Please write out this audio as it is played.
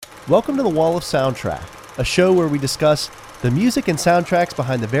Welcome to the Wall of Soundtrack, a show where we discuss the music and soundtracks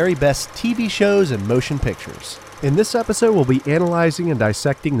behind the very best TV shows and motion pictures. In this episode, we'll be analyzing and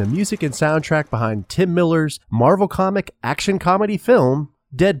dissecting the music and soundtrack behind Tim Miller's Marvel comic action comedy film,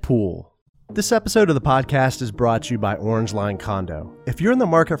 Deadpool. This episode of the podcast is brought to you by Orange Line Condo. If you're in the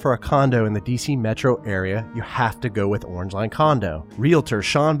market for a condo in the DC metro area, you have to go with Orange Line Condo. Realtor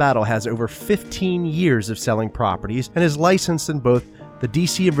Sean Battle has over 15 years of selling properties and is licensed in both the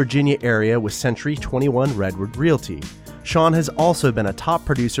DC and Virginia area with Century 21 Redwood Realty. Sean has also been a top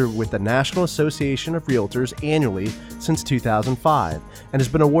producer with the National Association of Realtors annually since 2005 and has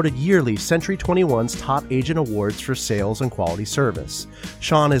been awarded yearly Century 21's Top Agent Awards for sales and quality service.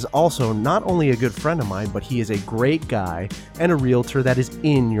 Sean is also not only a good friend of mine, but he is a great guy and a realtor that is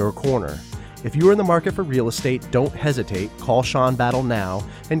in your corner. If you are in the market for real estate, don't hesitate. Call Sean Battle now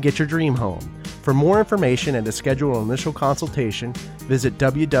and get your dream home. For more information and to schedule an initial consultation, visit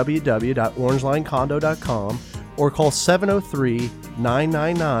www.orangelinecondo.com or call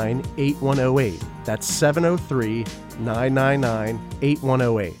 703-999-8108. That's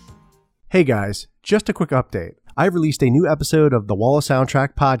 703-999-8108. Hey guys, just a quick update. I released a new episode of the Wall of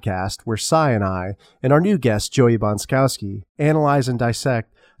Soundtrack podcast where Cy and I, and our new guest Joey Bonskowski, analyze and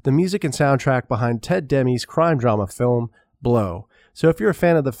dissect the music and soundtrack behind Ted Demme's crime drama film, Blow. So if you're a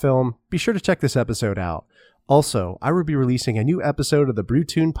fan of the film, be sure to check this episode out. Also, I will be releasing a new episode of the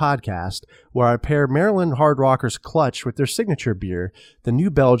Brewtune podcast where I pair Maryland hard rockers Clutch with their signature beer, the New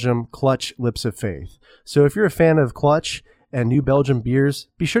Belgium Clutch Lips of Faith. So if you're a fan of Clutch and New Belgium beers,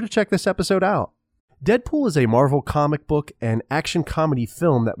 be sure to check this episode out. Deadpool is a Marvel comic book and action comedy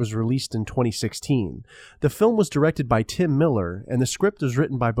film that was released in 2016. The film was directed by Tim Miller, and the script was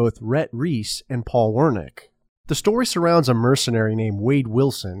written by both Rhett Reese and Paul Wernick. The story surrounds a mercenary named Wade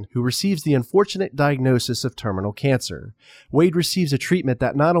Wilson who receives the unfortunate diagnosis of terminal cancer. Wade receives a treatment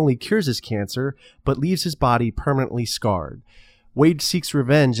that not only cures his cancer, but leaves his body permanently scarred. Wade seeks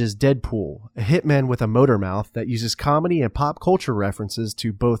revenge as Deadpool, a hitman with a motor mouth that uses comedy and pop culture references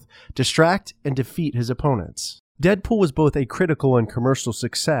to both distract and defeat his opponents. Deadpool was both a critical and commercial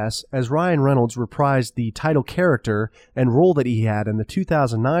success as Ryan Reynolds reprised the title character and role that he had in the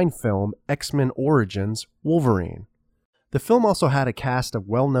 2009 film X-Men Origins Wolverine. The film also had a cast of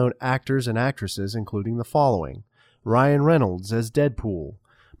well-known actors and actresses including the following: Ryan Reynolds as Deadpool,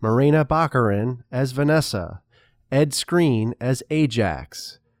 Morena Baccarin as Vanessa, Ed Skrein as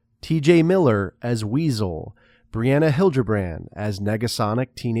Ajax, TJ Miller as Weasel, Brianna Hildebrand as Negasonic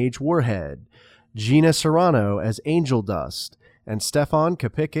Teenage Warhead, Gina Serrano as Angel Dust, and Stefan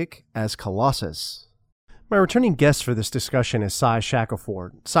Kapikic as Colossus. My returning guest for this discussion is Cy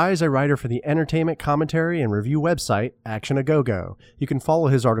Shackelford. Cy is a writer for the entertainment commentary and review website Action A Go Go. You can follow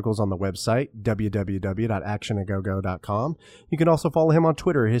his articles on the website www.actionagogo.com. You can also follow him on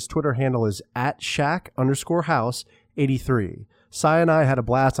Twitter. His Twitter handle is @Shack_House83. Cy and I had a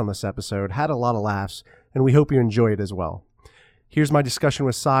blast on this episode, had a lot of laughs, and we hope you enjoy it as well. Here's my discussion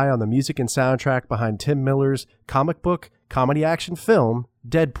with Cy on the music and soundtrack behind Tim Miller's comic book comedy action film,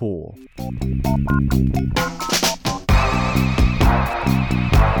 Deadpool.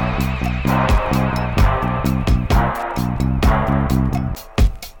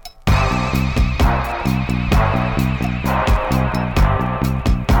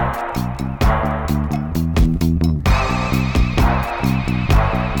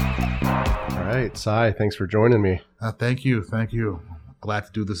 All right, Cy, thanks for joining me. Thank you. Glad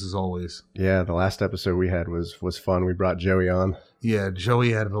to do this as always. Yeah, the last episode we had was fun. We brought Joey on. Yeah,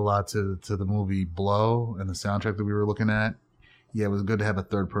 Joey added a lot to the movie Blow and the soundtrack that we were looking at. Yeah, it was good to have a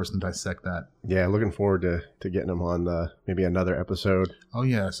third person dissect that. Yeah, looking forward to getting him on maybe another episode. Oh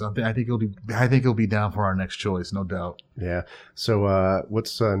yeah, so I think he'll be down for our next choice, no doubt. Yeah. So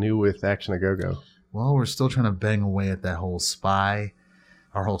what's new with Action A Go Go? Well, we're still trying to bang away at that whole spy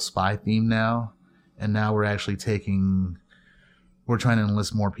theme now, and now we're actually we're trying to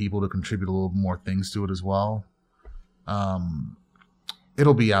enlist more people to contribute a little more things to it as well.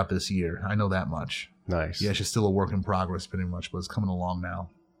 It'll be out this year. I know that much. Nice. Yeah, it's just still a work in progress pretty much, but it's coming along now.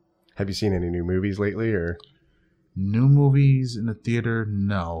 Have you seen any new movies lately, or? New movies in the theater?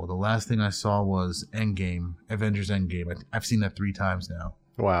 No. The last thing I saw was Endgame, Avengers Endgame. I've seen that 3 times now.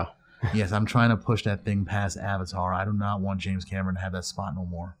 Wow. Yes, I'm trying to push that thing past Avatar. I do not want James Cameron to have that spot no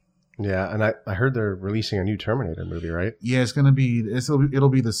more. Yeah, and I heard they're releasing a new Terminator movie, right? Yeah, it'll be the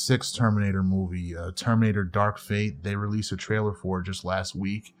 6th Terminator movie, Terminator Dark Fate. They released a trailer for it just last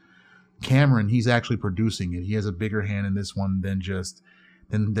week. Cameron, he's actually producing it. He has a bigger hand in this one than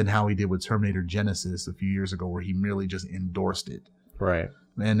how he did with Terminator Genesis a few years ago, where he merely just endorsed it. Right.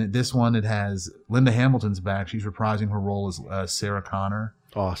 And this one, it has Linda Hamilton's back. She's reprising her role as Sarah Connor.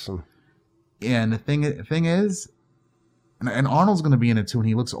 Awesome. And the thing is, and Arnold's going to be in it too, and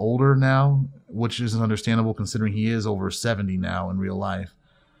he looks older now, which is understandable considering he is over 70 now in real life.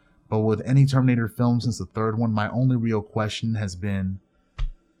 But with any Terminator film since the third one, my only real question has been,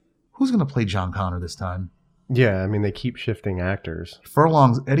 who's going to play John Connor this time? Yeah, I mean, they keep shifting actors.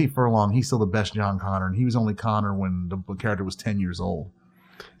 Eddie Furlong, he's still the best John Connor, and he was only Connor when the character was 10 years old.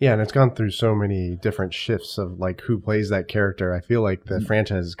 Yeah, and it's gone through so many different shifts of like who plays that character. I feel like the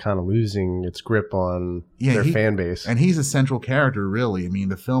franchise is kind of losing its grip on their fan base. And he's a central character, really. I mean,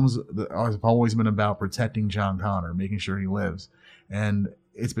 the films have always been about protecting John Connor, making sure he lives. And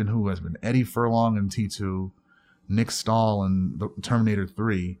it's been who has been Eddie Furlong in T2, Nick Stahl in Terminator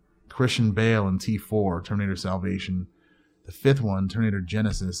 3, Christian Bale in T4, Terminator Salvation. The fifth one, Terminator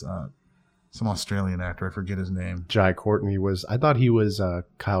Genesis, some Australian actor, I forget his name. Jai Courtney I thought he was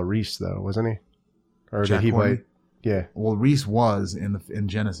Kyle Reese, though, wasn't he? Or Jack did he Courtney? play? Yeah. Well, Reese was in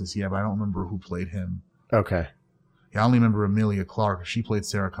Genesis, yeah, but I don't remember who played him. Okay. Yeah, I only remember Emilia Clarke. She played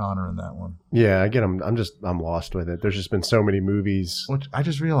Sarah Connor in that one. Yeah, I get him. I'm lost with it. There's just been so many movies. Which I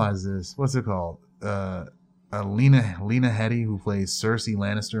just realized this. What's it called? Lena Headey, who plays Cersei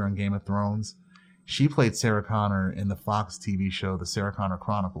Lannister on Game of Thrones. She played Sarah Connor in the Fox TV show, The Sarah Connor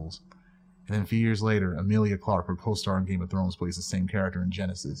Chronicles. And then a few years later, Emilia Clarke, her co-star in Game of Thrones, plays the same character in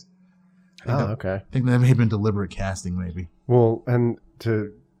Genesis. Okay. I think that may have been deliberate casting, maybe. Well, and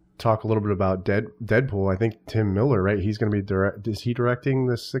to talk a little bit about Deadpool, I think Tim Miller, right? He's going to be is he directing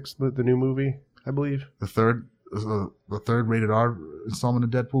the new movie? I believe the third rated R installment of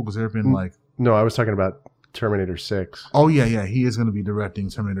Deadpool, because there have been like. No, I was talking about Terminator 6. Oh yeah, he is going to be directing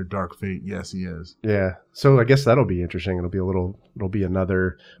Terminator Dark Fate. Yes, he is. Yeah, so I guess that'll be interesting. It'll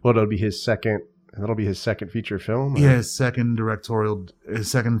be his second feature film. Yeah, his second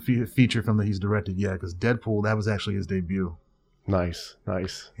feature film that he's directed. Yeah, because Deadpool, that was actually his debut. Nice.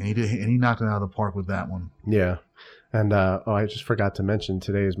 And he knocked it out of the park with that one. Yeah, and I just forgot to mention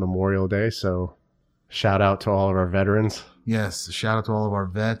today is Memorial Day, so shout out to all of our veterans. Yes, shout out to all of our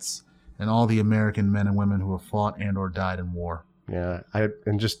vets and all the American men and women who have fought and or died in war. Yeah,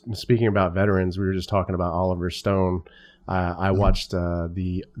 and just speaking about veterans, we were just talking about Oliver Stone. I watched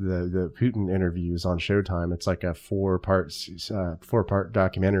the Putin interviews on Showtime. It's like a four-part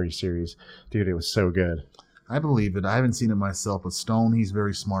documentary series. Dude, it was so good. I believe it. I haven't seen it myself, but Stone, he's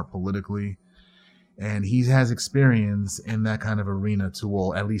very smart politically, and he has experience in that kind of arena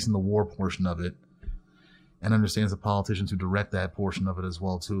too, at least in the war portion of it, and understands the politicians who direct that portion of it as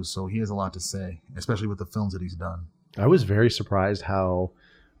well too. So he has a lot to say, especially with the films that he's done. I was very surprised how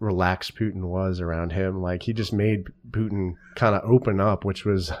relaxed Putin was around him. Like, he just made Putin kind of open up, which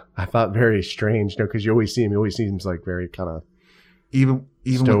was, I thought, very strange. Because you always see him, he always seems like very kind of even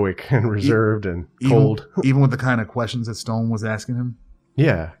stoic and reserved and cold. Even with the kind of questions that Stone was asking him.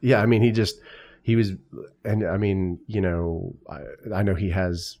 Yeah. I mean, he was, and I mean, I know he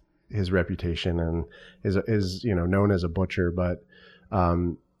has his reputation and is known as a butcher, but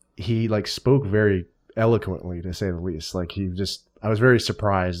he like spoke very eloquently, to say the least. Like, I was very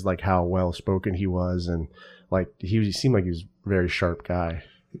surprised like how well spoken he was, and like he seemed like he was a very sharp guy.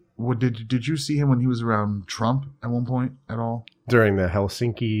 What did you see him when he was around Trump at one point at all? During the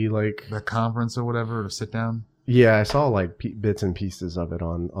Helsinki that conference or whatever, to sit down? Yeah, I saw like bits and pieces of it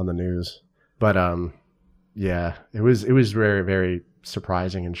on the news. But yeah, it was very, very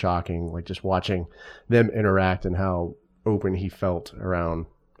surprising and shocking, like just watching them interact and how open he felt around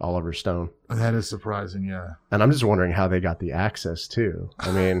Oliver Stone. That is surprising, yeah. And I'm just wondering how they got the access too.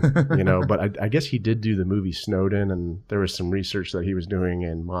 I mean, but I guess he did do the movie Snowden, and there was some research that he was doing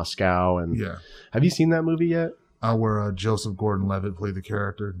in Moscow. And yeah, have you seen that movie yet? Where Joseph Gordon-Levitt played the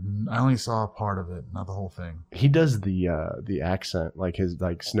character. I only saw a part of it, not the whole thing. He does the accent, like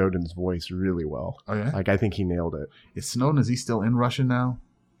Snowden's voice, really well. Oh yeah, like I think he nailed it. Is Snowden? Is he still in Russia now?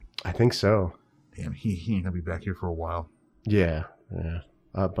 I think so. Damn, he ain't gonna be back here for a while. Yeah.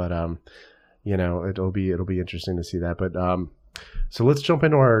 But it'll be interesting to see that. But so let's jump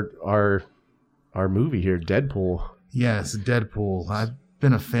into our movie here, Deadpool. Yes, Deadpool. I've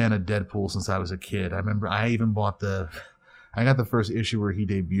been a fan of Deadpool since I was a kid. I remember I even got the first issue where he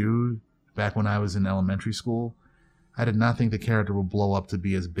debuted back when I was in elementary school. I did not think the character would blow up to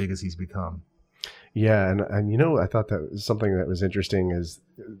be as big as he's become. Yeah, and I thought that was something that was interesting is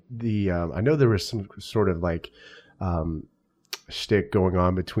I know there was some sort of like shtick going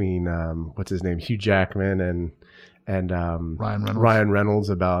on between what's his name, Hugh Jackman and Ryan Reynolds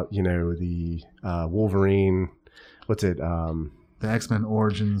about the Wolverine. What's it? The X-Men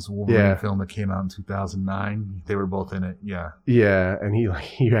Origins Wolverine film that came out in 2009. They were both in it. Yeah. Yeah, and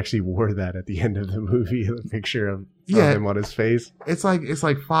he actually wore that at the end of the movie, the picture of Yeah. him on his face. It's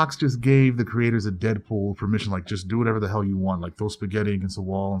like Fox just gave the creators of Deadpool permission, like, just do whatever the hell you want, like throw spaghetti against the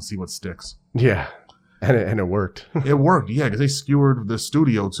wall and see what sticks. Yeah, and it worked. It worked, yeah, because they skewered the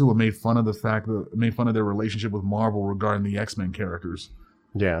studio too and made fun of their relationship with Marvel regarding the X-Men characters.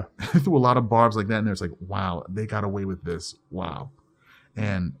 Yeah, Threw a lot of barbs like that in there. It's like, wow, they got away with this. Wow,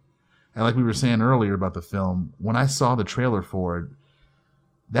 and like we were saying earlier about the film, when I saw the trailer for it,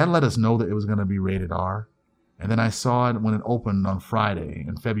 that let us know that it was going to be rated R. And then I saw it when it opened on Friday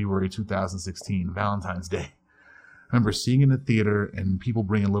in February 2016, Valentine's Day. I remember seeing it in the theater and people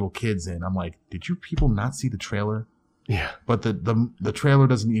bringing little kids in. I'm like, did you people not see the trailer? yeah. But the trailer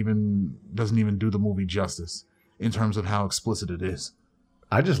doesn't even do the movie justice in terms of how explicit it is.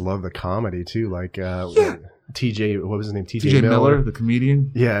 I just love the comedy too. Like TJ, what was his name? TJ Miller, the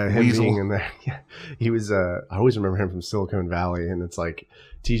comedian. Yeah, him Weasel. being in there. Yeah, he was. I always remember him from Silicon Valley, and it's like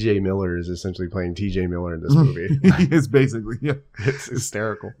TJ Miller is essentially playing TJ Miller in this movie. He is basically, yeah. It's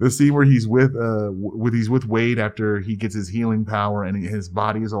hysterical. The scene where he's with Wade after he gets his healing power and his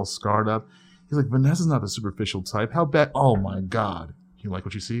body is all scarred up. He's like, Vanessa's not the superficial type. How bad? Oh my God! You like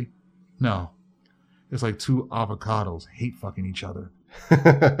what you see? No, it's like two avocados hate fucking each other.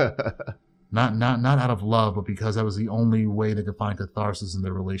 Not out of love, but because that was the only way they could find catharsis in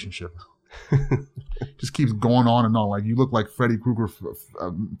their relationship. Just keeps going on and on. Like, you look like Freddy Krueger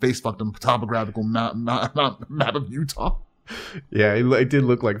face fucked a topographical map of Utah. Yeah, it did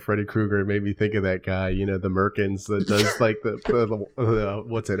look like Freddy Krueger. It made me think of that guy, you know, the Merkins that does like the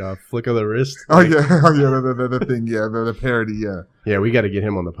what's it, flick of the wrist. Oh yeah, the thing, yeah, the parody, yeah. Yeah, we got to get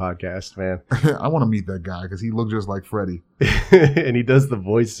him on the podcast, man. I want to meet that guy because he looked just like Freddy, and he does the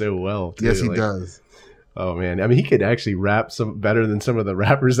voice so well too. Yes, he does. Oh man, I mean, he could actually rap better than some of the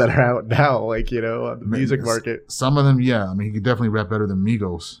rappers that are out now, like, you know, on the music market. Some of them, yeah. I mean, he could definitely rap better than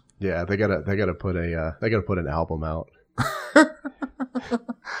Migos. Yeah, they gotta put an album out.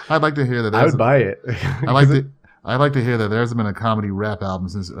 I'd like to hear that. I would buy it. I'd like to hear that there hasn't been a comedy rap album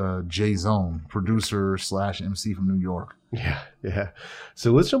since Jay Zone, producer / MC from New York. Yeah.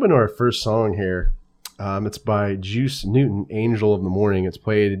 So let's jump into our first song here. It's by Juice Newton, "Angel of the Morning." It's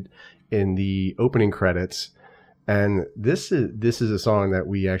played in the opening credits, and this is a song that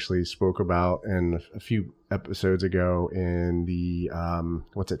we actually spoke about in a few episodes ago in the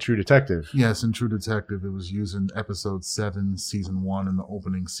True Detective. Yes, in True Detective, it was used in episode 7, season 1, in the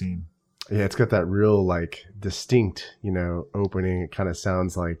opening scene. Yeah, it's got that real, like, distinct, you know, opening. It kind of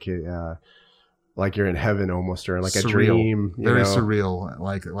sounds like like you're in heaven almost, or like surreal. A dream. Very surreal,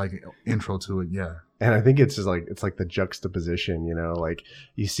 like intro to it, yeah. And I think it's just like, it's like the juxtaposition, you know, like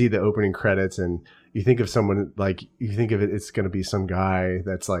you see the opening credits and you think of someone, like, you think of it's going to be some guy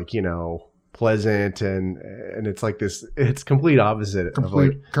that's like, you know, pleasant, and it's like this, it's complete opposite.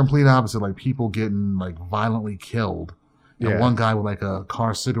 Complete opposite, like people getting like violently killed. And one guy with like a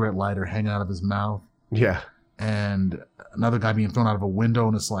car cigarette lighter hanging out of his mouth. Yeah. And another guy being thrown out of a window,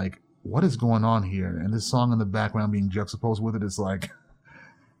 and it's like, what is going on here? And this song in the background being juxtaposed with it is like,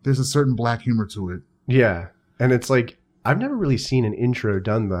 there's a certain black humor to it. Yeah. And it's like, I've never really seen an intro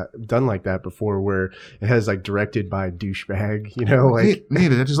done like that before, where it has like directed by a douchebag, you know, like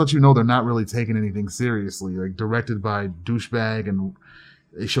neither. That just lets you know they're not really taking anything seriously. Like, directed by douchebag, and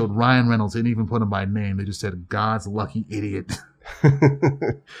they showed Ryan Reynolds. They didn't even put him by name. They just said, God's lucky idiot.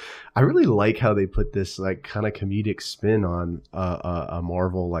 I really like how they put this like kind of comedic spin on a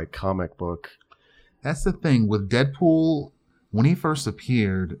Marvel like comic book. That's the thing with Deadpool. When he first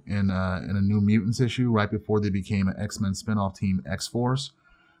appeared in a New Mutants issue, right before they became an X-Men spinoff team, X-Force,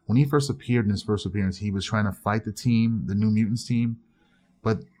 when he first appeared in his first appearance, he was trying to fight the team, the New Mutants team,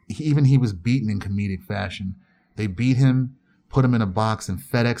 but he was beaten in comedic fashion. They beat him, put him in a box, and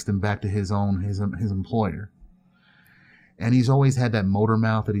FedExed him back to his employer. And he's always had that motor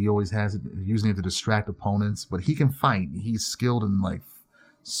mouth that he always has, using it to distract opponents. But he can fight. He's skilled in like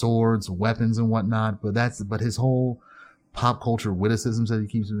swords, weapons, and whatnot. But his whole pop culture witticisms that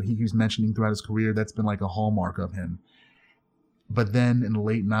he keeps mentioning throughout his career, that's been like a hallmark of him. But then in the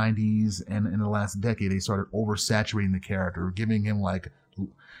late 90s and in the last decade, they started oversaturating the character, giving him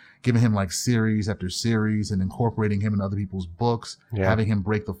like series after series and incorporating him in other people's books, having him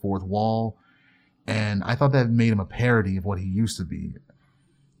break the fourth wall. And I thought that made him a parody of what he used to be.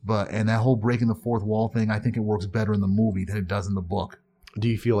 And that whole breaking the fourth wall thing, I think it works better in the movie than it does in the book. Do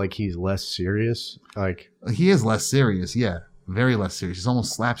you feel like he's less serious? Like, he is less serious, yeah. Very less serious. He's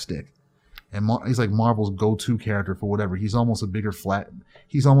almost slapstick. And he's like Marvel's go-to character for whatever. He's almost a bigger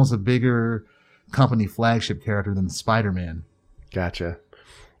company flagship character than Spider-Man. Gotcha.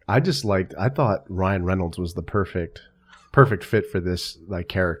 I thought Ryan Reynolds was the perfect perfect fit for this like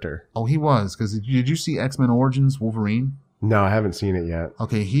character. Oh, he was. Because did you see X-Men Origins Wolverine? No, I haven't seen it yet.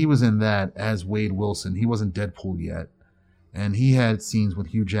 Okay, he was in that as Wade Wilson. He wasn't Deadpool yet. And he had scenes with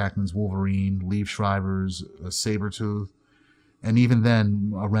Hugh Jackman's Wolverine, Liev Schreiber's Sabretooth. And even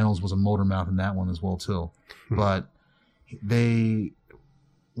then, Reynolds was a motor mouth in that one as well, too. But when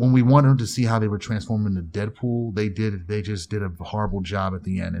we wanted to see how they were transformed into Deadpool, they just did a horrible job at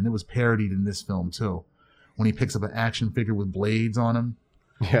the end. And it was parodied in this film, too. When he picks up an action figure with blades on him.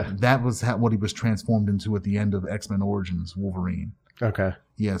 Yeah. That was what he was transformed into at the end of X-Men Origins Wolverine. Okay.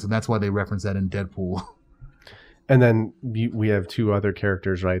 Yeah, so that's why they reference that in Deadpool. And then we have two other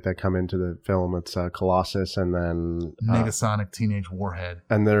characters, right, that come into the film. It's Colossus and then Negasonic Teenage Warhead.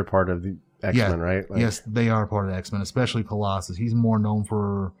 And they're part of the X-Men, right? Like, yes, they are part of the X-Men, especially Colossus. He's more known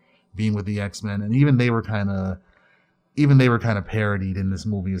for being with the X-Men, and even they were kind of parodied in this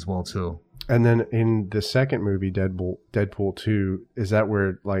movie as well too. And then in the second movie, Deadpool 2, is that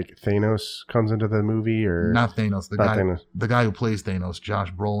where like Thanos comes into the movie, or not Thanos? The guy who plays Thanos,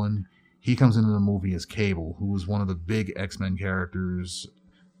 Josh Brolin. He comes into the movie as Cable, who was one of the big X-Men characters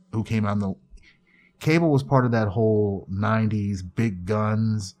who came out. Cable was part of that whole 90s big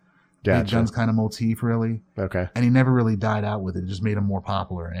guns, gotcha. big guns kind of motif, really. Okay. And he never really died out with it. It just made him more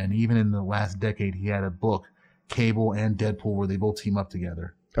popular. And even in the last decade, he had a book, Cable and Deadpool, where they both team up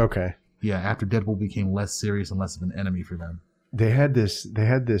together. Okay. Yeah, after Deadpool became less serious and less of an enemy for them. They had this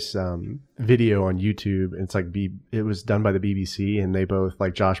video on YouTube. It's like it was done by the BBC, and they both,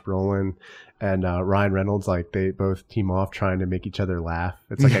 like Josh Brolin and Ryan Reynolds, like they both team off trying to make each other laugh.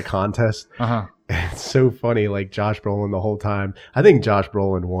 It's like a contest. Uh-huh. It's so funny. Like Josh Brolin the whole time. I think Josh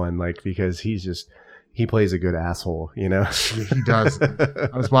Brolin won, like because he plays a good asshole, you know. He does. I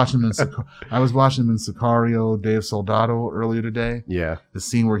was watching him in Sicario, Day of Soldado earlier today. Yeah. The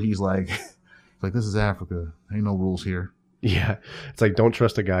scene where he's like, this is Africa. Ain't no rules here. Yeah. It's like, don't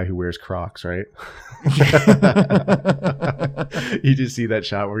trust a guy who wears Crocs, right? You just see that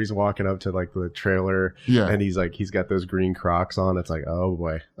shot where he's walking up to like the trailer. Yeah. And he's got those green Crocs on. It's like, oh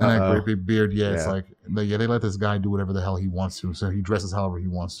boy. And that great big beard. Yeah. It's like, they let this guy do whatever the hell he wants to. So he dresses however he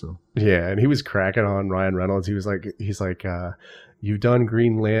wants to. Yeah. And he was cracking on Ryan Reynolds. He's like, you've done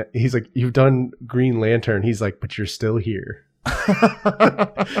Green Lantern. He's like, but you're still here.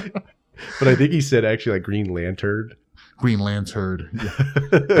 But I think he said actually like Green Lantern. Green Lantern. Yeah.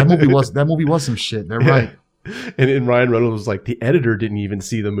 That movie was some shit. They're right. And Ryan Reynolds was like, the editor didn't even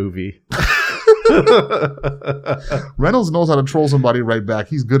see the movie. Reynolds knows how to troll somebody right back.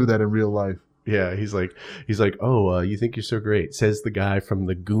 He's good at that in real life. Yeah, he's like, oh, you think you're so great? Says the guy from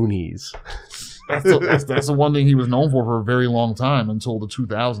the Goonies. That's the one thing he was known for a very long time until the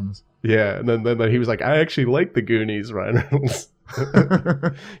 2000s. Yeah, and then he was like, I actually like the Goonies, Ryan Reynolds.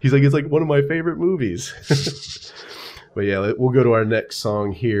 He's like, it's like one of my favorite movies. But yeah, we'll go to our next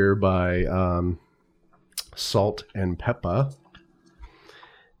song here by Salt and Peppa,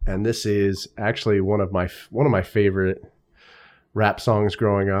 and this is actually one of my favorite rap songs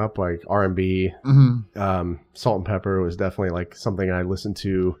growing up, like R&B. Mm-hmm. Salt and Pepper was definitely like something I listened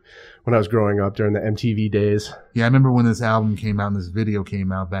to when I was growing up during the MTV days. Yeah, I remember when this album came out and this video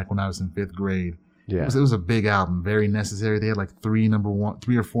came out back when I was in 5th grade. Yeah, it was a big album, very necessary. They had like 3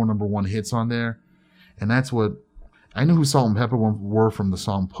 or 4 number one hits on there, and that's what. I knew who Salt and Pepper were from the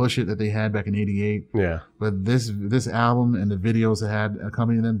song Push It that they had back in 88. Yeah. But this album and the videos that had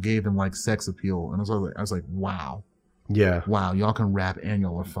accompanying them gave them like sex appeal. And I was like, wow. Yeah. Wow, y'all can rap and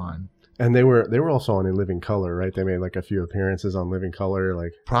y'all are fun. And they were also on In Living Color, right? They made like a few appearances on Living Color.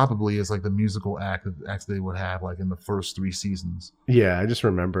 Like probably is like the musical acts they would have like in the first 3 seasons. Yeah, I just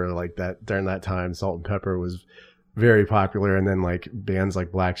remember like that during that time, Salt and Pepper was very popular. And then like bands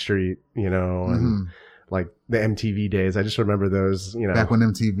like Blackstreet, you know, and like the MTV days. I just remember those, you know. Back when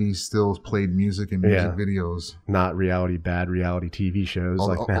MTV still played music and music videos. Not bad reality TV shows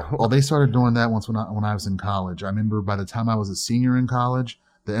like now. Well, they started doing that once when I was in college. I remember by the time I was a senior in college,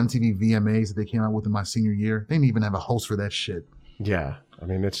 the MTV VMAs that they came out with in my senior year, they didn't even have a host for that shit. Yeah. I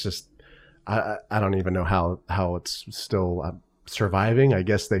mean, it's just, I don't even know how it's still surviving. I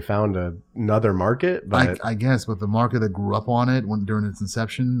guess they found another market. But I guess, but the market that grew up on it during its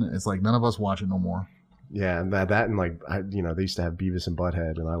inception, it's like none of us watch it no more. Yeah, and that and like they used to have Beavis and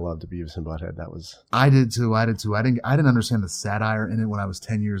Butthead, and I loved Beavis and Butthead. I did too. I didn't understand the satire in it when I was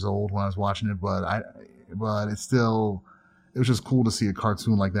 10 years old when I was watching it, but it was just cool to see a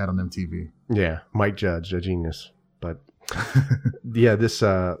cartoon like that on MTV. Yeah, Mike Judge, a genius. But Yeah, this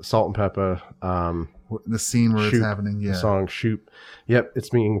Salt and Pepper The scene where Shoot, it's happening, the yeah. song Shoot. Yep, it's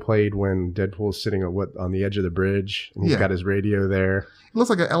being played when Deadpool's sitting on the edge of the bridge, and he's Yeah. got his radio there. It looks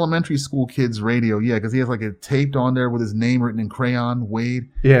like an elementary school kid's radio, yeah, because he has like it taped on there with his name written in crayon, Wade.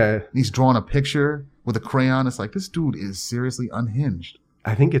 Yeah, And he's drawing a picture with a crayon. It's like, this dude is seriously unhinged.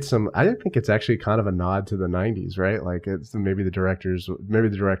 I think it's actually kind of a nod to the 90s, right? Like it's maybe the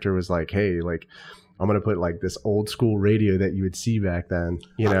director was like, hey, like I'm going to put like this old school radio that you would see back then,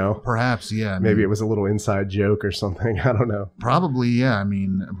 you know? Perhaps, yeah. I Maybe mean, it was a little inside joke or something. I don't know. probably, yeah. I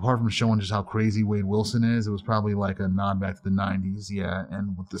mean, apart from showing just how crazy Wade Wilson is, it was probably like a nod back to the 90s, yeah,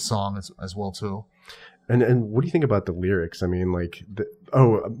 and with the song as well, too. And what do you think about the lyrics? I mean, like,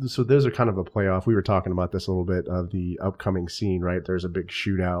 so those are kind of a playoff. We were talking about this a little bit of the upcoming scene, right? There's a big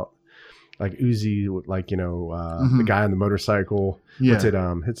shootout. Like Uzi, like, you know, the guy on the motorcycle. Yeah. What's it?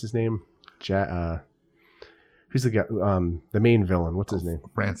 What's his name? Who's the guy? The main villain. What's his name?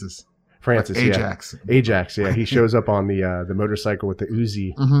 Francis. Ajax. Yeah. Ajax. Yeah, he shows up on the motorcycle with the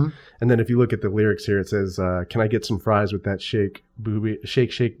Uzi, and then if you look at the lyrics here, it says, "Can I get some fries with that shake, booby?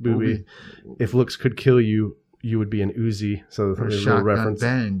 Shake, booby. If looks could kill you, you would be an Uzi." So Or there's a little shotgun reference.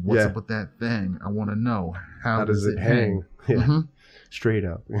 bang. What's Yeah. up with that thing? I want to know. How does it hang? Yeah, Mhm. straight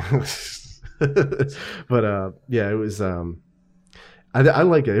up. But yeah, it was. I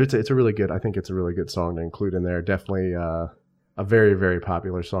like it. It's a really good. I think it's a really good song to include in there. Definitely a very, very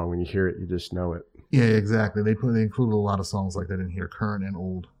popular song. When you hear it, you just know it. Yeah, exactly. They included a lot of songs like that in here, current and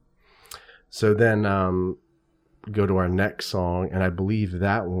old. So then go to our next song, and I believe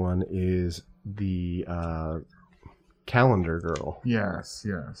that one is the Calendar Girl Yes.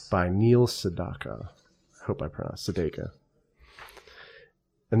 by Neil Sedaka. I hope I pronounced Sedaka.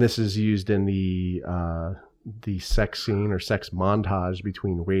 And this is used in the sex scene or sex montage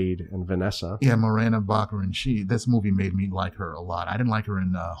between Wade and Vanessa. Yeah, Miranda Baccarin. This movie made me like her a lot. I didn't like her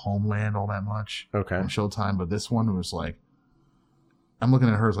in Homeland all that much. Okay. On Showtime, but this one was like, I'm looking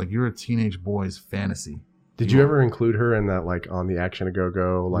at her as like, you're a teenage boy's fantasy. Did you ever include her in that, like, on the Action a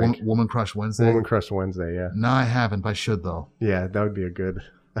Go-Go, like Woman Crush Wednesday? Woman Crush Wednesday? Yeah. No, I haven't, but I should though. Yeah, that would be a good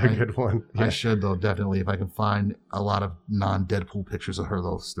one. Yeah. I should though, definitely, if I can find a lot of non-Deadpool pictures of her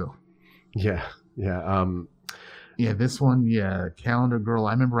though. Still. Yeah. Yeah, this one, yeah, Calendar Girl.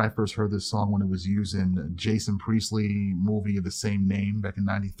 I remember I first heard this song when it was used in a Jason Priestley movie of the same name back in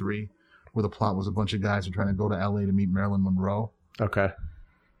 '93, where the plot was a bunch of guys who are trying to go to LA to meet Marilyn Monroe. Okay.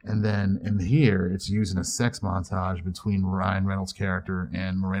 And then in here, it's used in a sex montage between Ryan Reynolds' character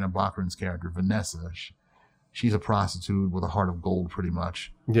and Miranda Baccarin's character, Vanessa. She's a prostitute with a heart of gold, pretty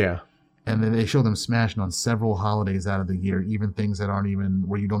much. Yeah. And then they show them smashing on several holidays out of the year, even things that aren't even,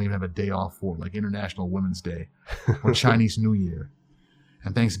 where you don't even have a day off for, like International Women's Day or Chinese New Year.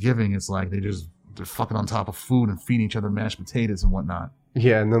 And Thanksgiving, it's like they're fucking on top of food and feeding each other mashed potatoes and whatnot.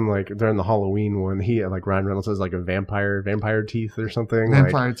 Yeah, and then like during the Halloween one, he like Ryan Reynolds has like a vampire teeth or something.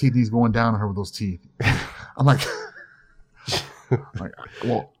 Vampire teeth, he's going down on her with those teeth. I'm like,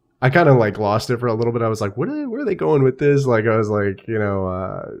 well, I kind of like lost it for a little bit. I was like, where are they going with this? Like, I was like,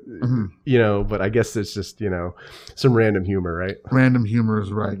 but I guess it's just, some random humor, right? Random humor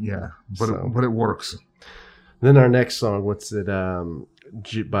is right, yeah, but it works. Then our next song, what's it?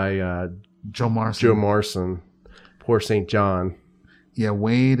 By Joe Marson. Joe Marson, Poor St. John. Yeah,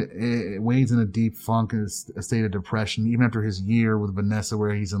 Wade's in a deep funk, a state of depression. Even after his year with Vanessa,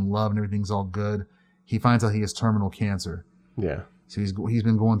 where he's in love and everything's all good, he finds out he has terminal cancer. Yeah. So he's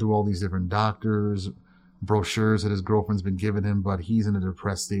been going through all these different doctors, brochures that his girlfriend's been giving him, but he's in a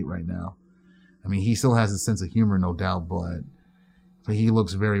depressed state right now. I mean, he still has a sense of humor, no doubt, but he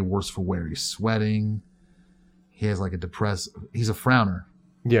looks very worse for wear. He's sweating. He has like he's a frowner.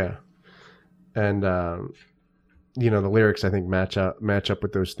 Yeah. And, the lyrics, I think, match up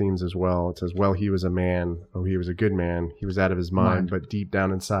with those themes as well. It says, well, he was a man. Oh, he was a good man. He was out of his mind, but deep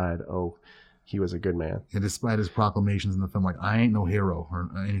down inside, oh, he was a good man. And despite his proclamations in the film, like, I ain't no hero or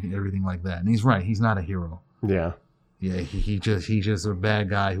everything like that. And he's right. He's not a hero. Yeah. Yeah, he's just a bad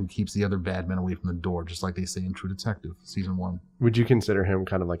guy who keeps the other bad men away from the door, just like they say in True Detective, season 1. Would you consider him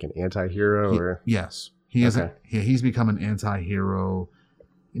kind of like an anti-hero? Or yes. He is. Okay. He's become an anti-hero.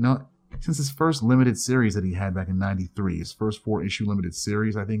 Since his first limited series that he had back in '93, his first 4-issue limited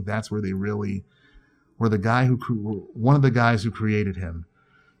series, I think that's where one of the guys who created him,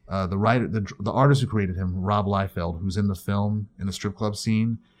 the artist who created him, Rob Liefeld, who's in the film in the strip club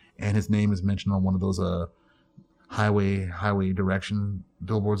scene, and his name is mentioned on one of those highway direction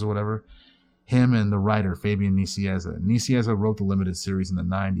billboards or whatever. Him and the writer Fabian Nicieza. Nicieza wrote the limited series in the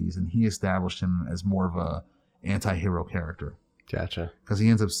 '90s, and he established him as more of a anti-hero character. Gotcha. Because he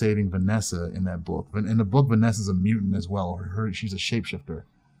ends up saving Vanessa in that book. In the book, Vanessa's a mutant as well. She's a shapeshifter.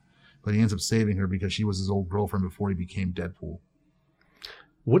 But he ends up saving her because she was his old girlfriend before he became Deadpool.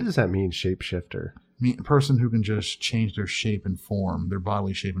 What does that mean, shapeshifter? A person who can just change their shape and form, their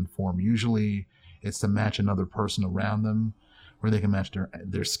bodily shape and form. Usually it's to match another person around them, where they can match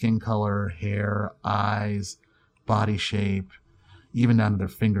their skin color, hair, eyes, body shape, even down to their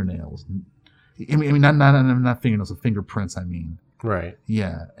fingernails. I mean, not fingernails, the fingerprints, I mean. Right.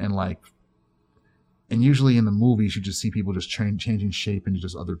 Yeah, and usually in the movies, you just see people just changing shape into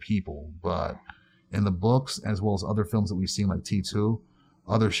just other people. But in the books, as well as other films that we've seen, like T2,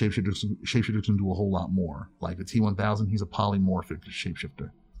 other shapeshifters can do a whole lot more. Like the T-1000, he's a polymorphic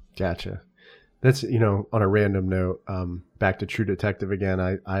shapeshifter. Gotcha. That's, on a random note, back to True Detective again,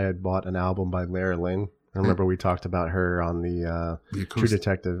 I had bought an album by Lara Lynn. I remember we talked about her on the True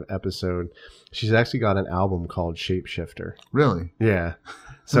Detective episode. She's actually got an album called Shapeshifter. Really? Yeah.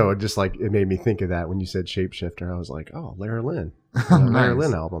 So it made me think of that when you said Shapeshifter. I was like, oh, Lara Lynn. Nice. Lara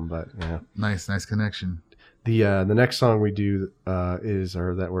Lynn album, but yeah. Nice connection. The next song we do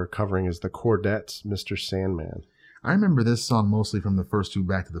that we're covering is the Chordettes, Mr. Sandman. I remember this song mostly from the first two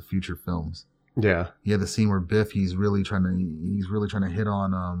Back to the Future films. Yeah. Yeah, the scene where Biff, he's really trying to hit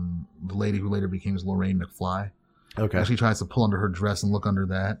on the lady who later became Lorraine McFly. Okay. Actually tries to pull under her dress and look under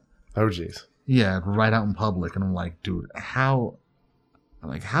that. Oh jeez. Yeah, right out in public, and I'm like, dude, how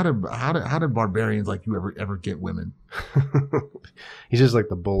did barbarians like you ever get women? He's just like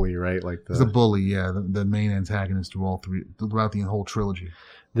the bully, right? He's a bully, yeah, the main antagonist throughout the whole trilogy.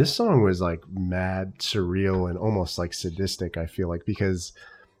 This song was like mad surreal and almost like sadistic, I feel like, because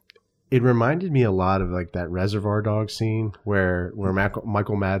it reminded me a lot of like that Reservoir Dogs scene where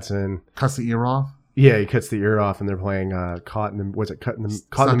Michael Madsen cuts the ear off. Yeah, he cuts the ear off, and they're playing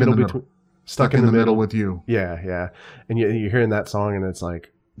Stuck in the Middle with You. Yeah, and you're hearing that song, and it's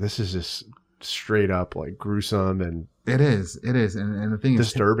like, this is just straight up like gruesome and it is, and the thing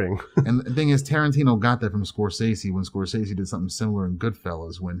disturbing. And the thing is, Tarantino got that from Scorsese when Scorsese did something similar in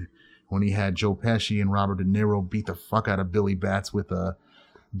Goodfellas when he had Joe Pesci and Robert De Niro beat the fuck out of Billy Bats with a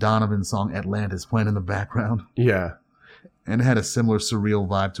Donovan song Atlantis playing in the background. Yeah. And it had a similar surreal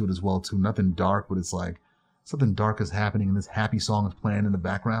vibe to it as well, too. Nothing dark, but it's like something dark is happening and this happy song is playing in the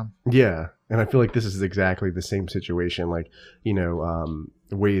background. Yeah. And I feel like this is exactly the same situation. Like,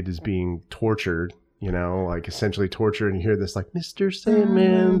 Wade is being tortured, like essentially tortured, and you hear this like, Mr.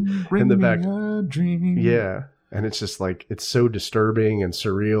 Sandman in the back. A dream. Yeah. And it's just like, it's so disturbing and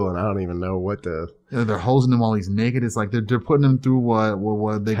surreal, and I don't even know what to... Yeah, they're hosing him while he's naked. It's like they're putting him through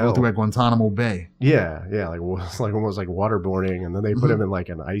what they go through at Guantanamo Bay. Yeah, like it's like almost like waterboarding, and then they put him in like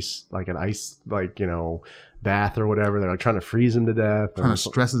an ice bath or whatever. They're like trying to freeze him to death. Trying to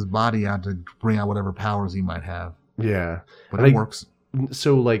stress his body out to bring out whatever powers he might have. Yeah. But it works.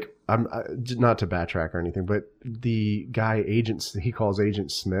 So like, I'm not to backtrack or anything, but the guy, he calls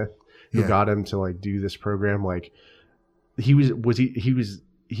Agent Smith, who got him to like do this program, like he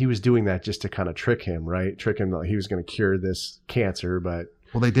was doing that just to kind of trick him, right? Trick him that he was going to cure this cancer, but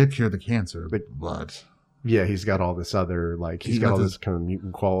they did cure the cancer, but yeah, he's got all this other he's got all this kind of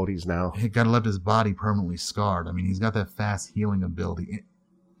mutant qualities now. He got left his body permanently scarred. I mean, he's got that fast healing ability.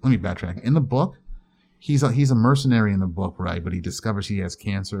 Let me backtrack. In the book, he's a mercenary in the book, right? But he discovers he has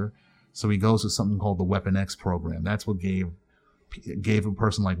cancer, so he goes to something called the Weapon X program. That's what gave a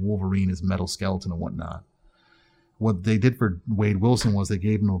person like Wolverine his metal skeleton and whatnot. What they did for Wade Wilson was they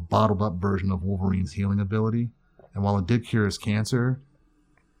gave him a bottled up version of Wolverine's healing ability. And while it did cure his cancer,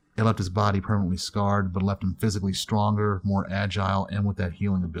 it left his body permanently scarred, but left him physically stronger, more agile, and with that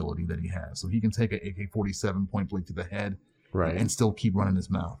healing ability that he has. So he can take an AK-47 point blank to the head, right, and still keep running his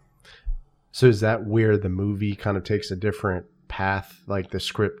mouth. So is that where the movie kind of takes a different path? Like the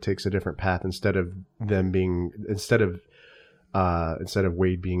script takes a different path instead of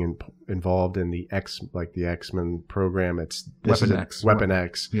Wade being involved in the X-Men program, Weapon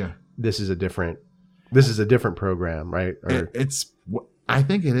X. Yeah, this is a different program, right? I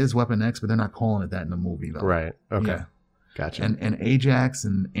think it is Weapon X, but they're not calling it that in the movie, though. Right. Okay. Yeah. Gotcha. And Ajax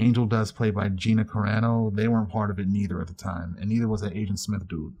and Angel Dust, played by Gina Carano, they weren't part of it neither at the time, and neither was that Agent Smith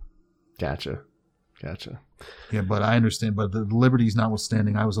dude. Gotcha. Yeah, but I understand. But the liberties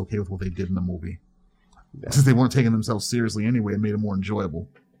notwithstanding, I was okay with what they did in the movie. Yeah. Since they weren't taking themselves seriously anyway, it made it more enjoyable.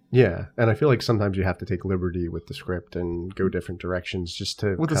 Yeah, and I feel like sometimes you have to take liberty with the script and go different directions just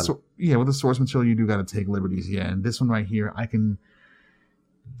to with the source material, you do got to take liberties. Yeah, and this one right here,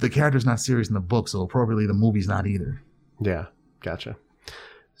 the character's not serious in the book, so appropriately the movie's not either. Yeah, gotcha.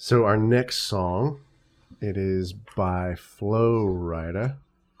 So our next song, it is by Flo Rida,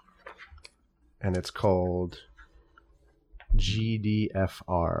 and it's called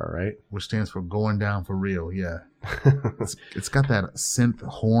GDFR, right? Which stands for going down for real. Yeah. It's got that synth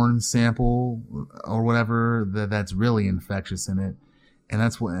horn sample or whatever that's really infectious in it. And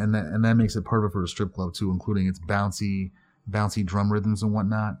that's what, and that makes it perfect for a strip club too, including its bouncy drum rhythms and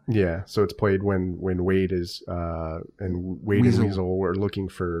whatnot. Yeah, so it's played when Wade is and Wade and Weasel were looking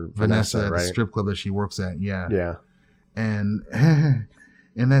for Vanessa, at right? The strip club that she works at. Yeah. Yeah. And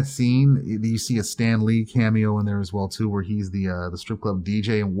in that scene, you see a Stan Lee cameo in there as well too, where he's the strip club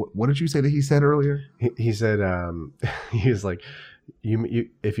DJ. And what did you say that he said earlier? He said he was like,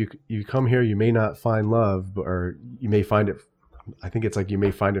 if you come here, you may not find love, or you may find it. I think it's like you may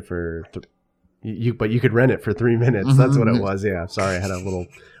find it for but you could rent it for 3 minutes. Mm-hmm. That's what it was. Yeah. Sorry, I had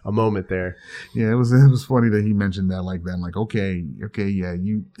a moment there. Yeah, it was funny that he mentioned that like that. I'm like, okay, yeah,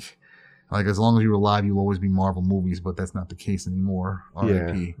 you like as long as you're alive, you'll always be Marvel movies, but that's not the case anymore.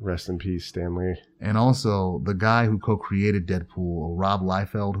 R.I.P. Yeah, rest in peace, Stan Lee. And also the guy who co-created Deadpool, Rob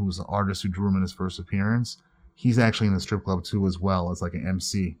Liefeld, who was the artist who drew him in his first appearance, he's actually in the strip club too as well as like an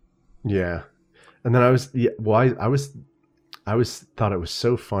MC. Yeah, and then I thought it was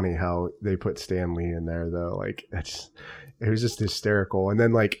so funny how they put Stan Lee in there though. Like it was just hysterical. And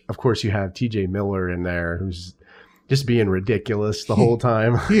then like, of course you have TJ Miller in there who's just being ridiculous the whole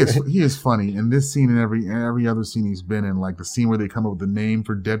time. He is funny in this scene and every other scene he's been in. Like the scene where they come up with the name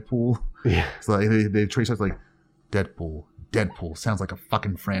for Deadpool. Yeah. It's like they trace out like Deadpool sounds like a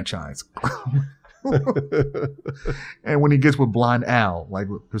fucking franchise. And when he gets with Blind Al, like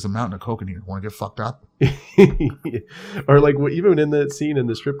there's a mountain of coke in here. Want to get fucked up? Or like even in that scene in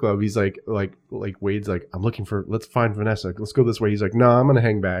the strip club, he's like Wade's like, I'm looking for, let's find Vanessa. Let's go this way. He's like, no, I'm gonna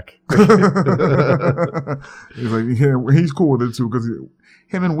hang back. He's like, yeah, he's cool with it too because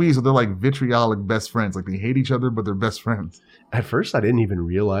him and Weasel, they're like vitriolic best friends. Like they hate each other, but they're best friends. At first, I didn't even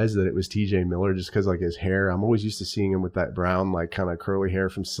realize that it was TJ Miller just because like his hair. I'm always used to seeing him with that brown, like kind of curly hair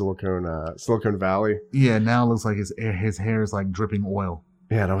from Silicon Valley. Yeah, now it looks like his hair is like dripping oil.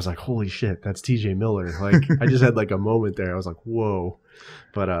 Yeah, and I was like, holy shit, that's TJ Miller. Like I just had like a moment there. I was like, whoa.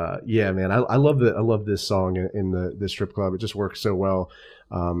 But yeah, man, I love this song in the strip club. It just works so well.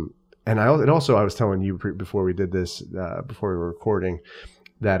 And I was telling you before we did this, before we were recording,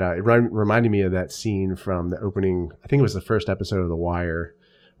 that it reminded me of that scene from the opening. I think it was the first episode of The Wire,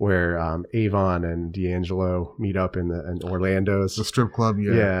 where Avon and D'Angelo meet up in Orlando's the strip club.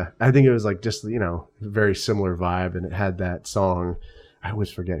 Yeah, I think it was like just very similar vibe, and it had that song. I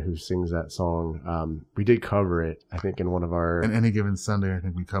always forget who sings that song. We did cover it, I think, in one of our. And Any Given Sunday, I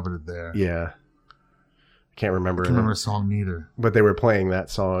think we covered it there. Yeah, I can't remember. I can't remember the song neither. But they were playing that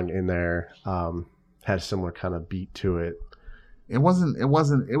song in there. Had a similar kind of beat to it. It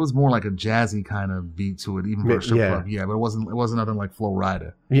was more like a jazzy kind of beat to it, even for a strip club. Yeah, but it wasn't nothing like Flo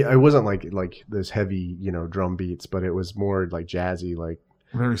Rida. Yeah, it wasn't like those heavy, drum beats, but it was more like jazzy, like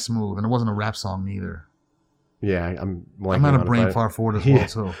very smooth, and it wasn't a rap song neither. Yeah, I'm not a brain far forward as well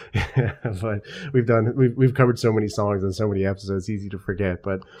too. Yeah, but we've covered so many songs and so many episodes, it's easy to forget.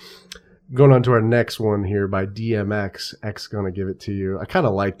 But going on to our next one here by DMX, X Gonna Give It To You. I kind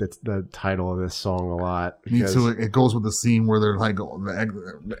of like the title of this song a lot. Me too. It goes with the scene where they're like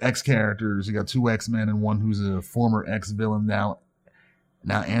the X characters. You got two X-Men and one who's a former X-villain now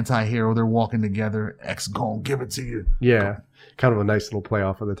anti-hero. They're walking together. X gonna give it to you. Yeah, kind of a nice little play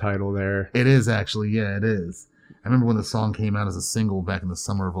off of the title there. It is actually. Yeah, it is. I remember when the song came out as a single back in the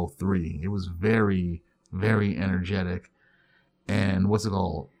summer of 2003. It was very, very energetic. And what's it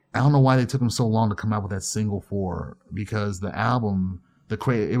called? I don't know why they took them so long to come out with that single for, because the album,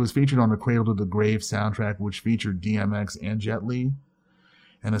 it was featured on the Cradle to the Grave soundtrack, which featured DMX and Jet Li.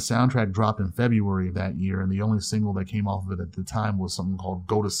 And the soundtrack dropped in February of that year, and the only single that came off of it at the time was something called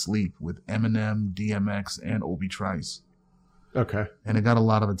Go to Sleep with Eminem, DMX, and Obi Trice. Okay. And it got a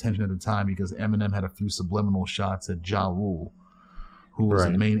lot of attention at the time because Eminem had a few subliminal shots at Ja Rule, who was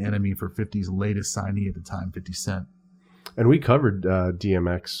the main enemy for 50's latest signee at the time, 50 Cent. And we covered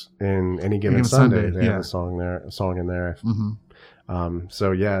DMX in Any Given Sunday. They have a song in there. Mm-hmm.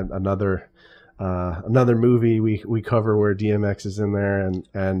 So yeah, another movie we cover where DMX is in there,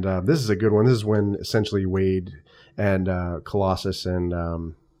 and this is a good one. This is when essentially Wade and Colossus and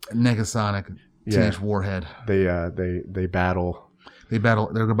Negasonic, Teenage Warhead. They battle.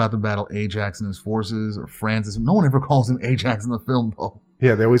 They're about to battle Ajax and his forces, or Francis. No one ever calls him Ajax in the film, though.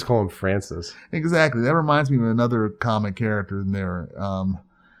 Yeah, they always call him Francis. Exactly. That reminds me of another comic character in there.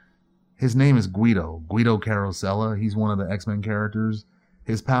 His name is Guido Carosella. He's one of the X-Men characters.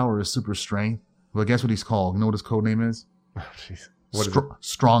 His power is super strength. But guess what he's called? You know what his code name is? Oh, jeez.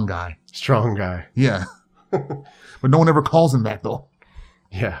 Strong Guy. Strong Guy. Yeah. But no one ever calls him that, though.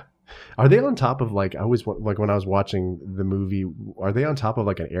 Yeah. Are they on top of like I always like when I was watching the movie? Are they on top of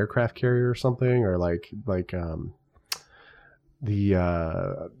like an aircraft carrier or something, or like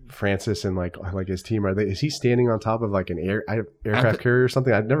the Francis and like his team? Is he standing on top of like an aircraft carrier or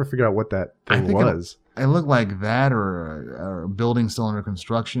something? I've never figured out what that thing was. It looked like that, or a building still under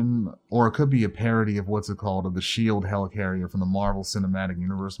construction, or it could be a parody of what's it called, of the SHIELD helicarrier from the Marvel Cinematic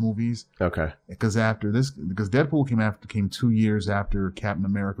Universe movies. Okay. Because Deadpool came 2 years after Captain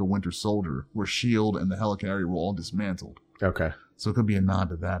America: Winter Soldier, where SHIELD and the helicarrier were all dismantled. Okay. So it could be a nod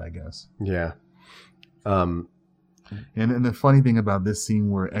to that, I guess. Yeah. And the funny thing about this scene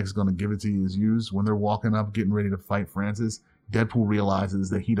where X Gonna Give It To You is used, when they're walking up getting ready to fight Francis, Deadpool realizes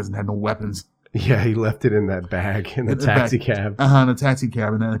that he doesn't have no weapons. Yeah, he left it in that bag in the taxi cab. In the taxi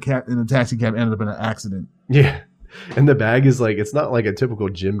cab, and then the taxi cab ended up in an accident. Yeah, and the bag is like, it's not like a typical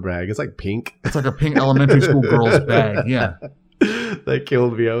gym bag. It's like pink. It's like a pink elementary school girl's bag. Yeah, that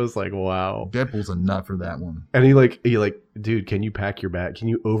killed me. I was like, wow. Deadpool's a nut for that one. And he like, dude, can you pack your bag? Can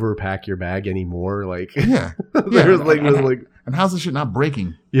you overpack your bag anymore? Like, yeah, and how's this shit not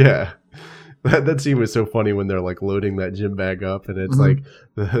breaking? Yeah. That scene was so funny when they're like loading that gym bag up, and it's like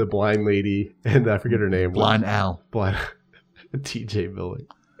the blind lady, and I forget her name. Blind Al. Blind TJ Billy.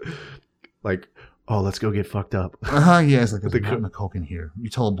 Like, oh, let's go get fucked up. Yeah, it's like, there's not enough coke in here. You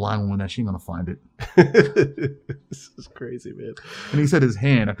tell a blind woman that, she ain't gonna find it. This is crazy, man. And he said his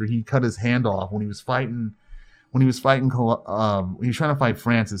hand, after he cut his hand off when he was trying to fight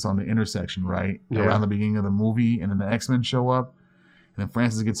Francis on the intersection, right? Yeah. Around the beginning of the movie, and then the X-Men show up. And then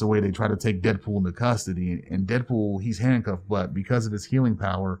Francis gets away. They try to take Deadpool into custody. And Deadpool, he's handcuffed, but because of his healing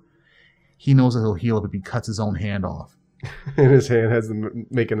power, he knows that he'll heal up if he cuts his own hand off. And his hand has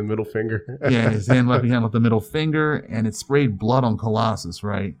making the middle finger. Yeah, his hand left behind with the middle finger, and it sprayed blood on Colossus,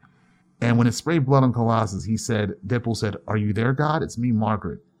 right? And when it sprayed blood on Colossus, Deadpool said, "Are you there, God? It's me,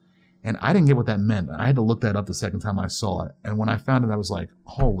 Margaret." And I didn't get what that meant. I had to look that up the second time I saw it. And when I found it, I was like,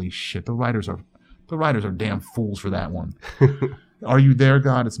 holy shit, the writers are damn fools for that one. Are You There,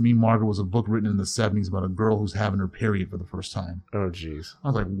 God? It's Me, Margaret was a book written in the 70s about a girl who's having her period for the first time. Oh, jeez. I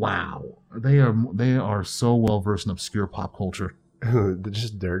was like, wow. They are so well-versed in obscure pop culture. They're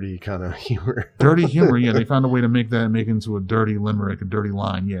just dirty kind of humor. Dirty humor, yeah. They found a way to make into a dirty limerick, a dirty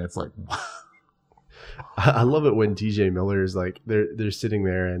line. Yeah, it's like, wow. I love it when TJ Miller is like, they're sitting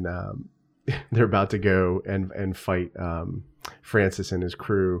there and they're about to go and fight Francis and his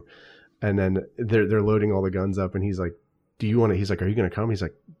crew. And then they're loading all the guns up, and he's like, he's like, are you going to come? He's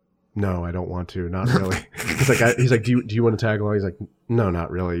like, no, I don't want to. Not really. he's like, do you want to tag along? He's like, no,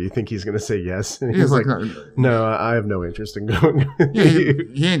 not really. You think he's going to say yes? And he's like, no, I have no interest in going. Yeah,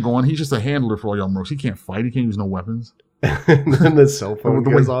 he ain't going. He's just a handler for all y'all mercs. He can't fight. He can't use no weapons. And then the cell phone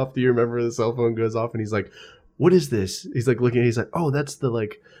goes off. Do you remember the cell phone goes off? And he's like, what is this? He's like looking. He's like, oh, that's the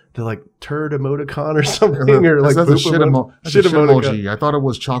turd emoticon or something, or like that's a shit emoji. I thought it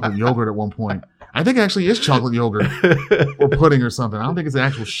was chocolate yogurt at one point. I think it actually is chocolate yogurt or pudding or something. I don't think it's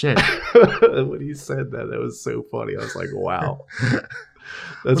actual shit. When he said that was so funny. I was like, wow.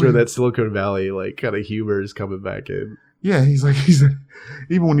 That's where that Silicon Valley like kind of humor is coming back in. Yeah, he's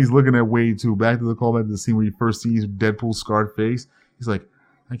even when he's looking at Wade too. Back to the scene where he first sees Deadpool's scarred face. He's like,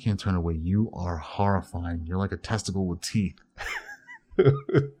 I can't turn away. You are horrifying. You're like a testicle with teeth.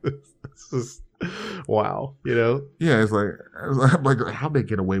 This is, wow, you know? Yeah, it's like how'd they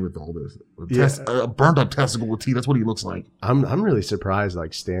get away with all this? A burnt up testicle with teeth. That's what he looks like. I'm really surprised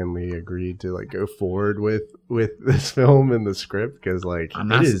like Stan Lee agreed to like go forward with this film and the script, because like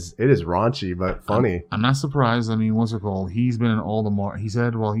it is raunchy but funny. I'm not surprised. I mean, what's it called? He's been in all the he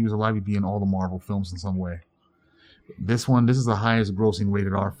said while he was alive he'd be in all the Marvel films in some way. This is the highest grossing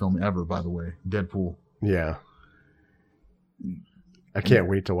rated R film ever, by the way. Deadpool. Yeah. I can't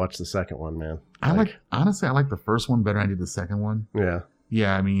wait to watch the second one, man. Honestly, I like the first one better than I did the second one. Yeah.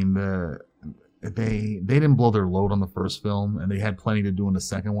 Yeah, I mean, they didn't blow their load on the first film, and they had plenty to do in the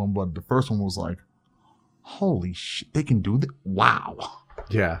second one, but the first one was like, holy shit, they can do that? Wow.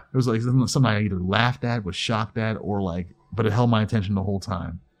 Yeah. It was like something I either laughed at, was shocked at, or like, but it held my attention the whole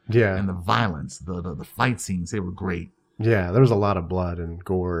time. Yeah. And the violence, the fight scenes, they were great. Yeah, there was a lot of blood and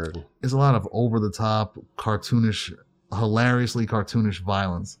gore. There's a lot of over-the-top, hilariously cartoonish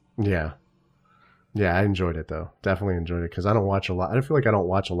violence. Yeah. Yeah, I enjoyed it though. Definitely enjoyed it, because I feel like I don't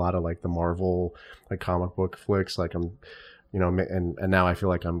watch a lot of like the Marvel like comic book flicks. Like I'm, you know, and now I feel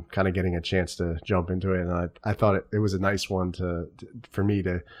like I'm kind of getting a chance to jump into it, and I thought it was a nice one for me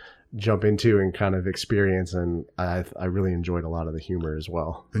to jump into and kind of experience, and I really enjoyed a lot of the humor as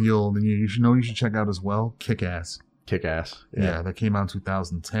well. Then you should check out as well Kick-Ass. Kick-Ass. Yeah, that came out in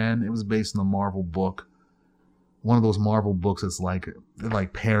 2010. It was based on the Marvel book. one of those Marvel books that's like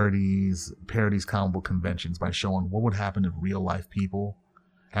parodies comic book conventions by showing what would happen if real life people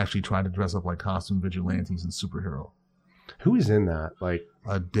actually tried to dress up like costume vigilantes and superhero. Who is in that? Like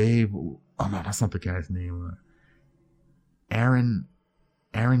Dave. Oh no, that's not the guy's name. Aaron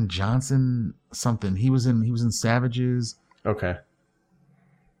Johnson something. He was in Savages. Okay.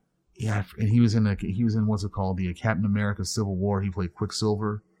 Yeah, and he was in what's it called? The Captain America Civil War. He played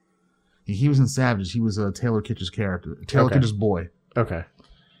Quicksilver. He was in Savages. He was Taylor Kitsch's character. Taylor Kitsch's boy. Okay.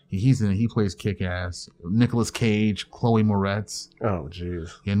 He's in it. He plays Kick-Ass. Nicolas Cage, Chloe Moretz. Oh,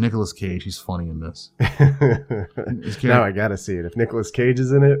 jeez. Yeah, Nicolas Cage. He's funny in this. Now I gotta see it. If Nicolas Cage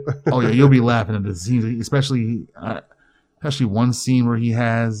is in it. Oh yeah, you'll be laughing at this scene, especially one scene where he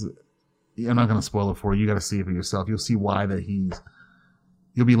has. I'm not gonna spoil it for you. You got to see it for yourself. You'll see why that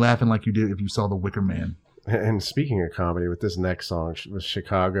You'll be laughing like you did if you saw The Wicker Man. And speaking of comedy, with this next song, with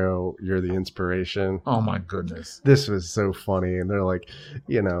Chicago, You're the Inspiration. Oh my goodness. This was so funny. And they're like,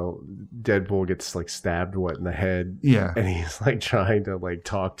 Deadpool gets like stabbed in the head. Yeah. And he's like trying to like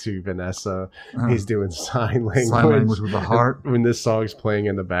talk to Vanessa. He's doing sign language. Sign language with the heart. When this song's playing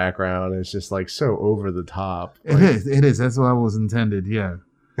in the background, it's just like so over the top. It is. That's what was intended. Yeah.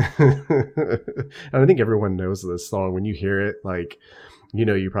 And I think everyone knows this song. When you hear it, like,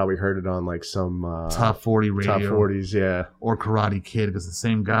 you probably heard it on like some top 40 radio, top 40s, yeah, or Karate Kid, because the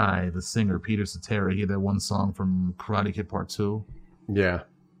same guy, the singer Peter Cetera, he had that one song from Karate Kid Part 2. Yeah.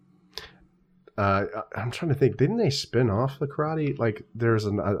 I'm trying to think. Didn't they spin off the karate? Like, there's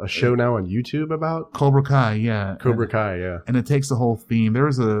a show now on YouTube about Cobra Kai, yeah. Cobra Kai, yeah. And it takes the whole theme. There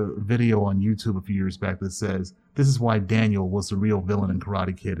was a video on YouTube a few years back that says this is why Daniel was the real villain in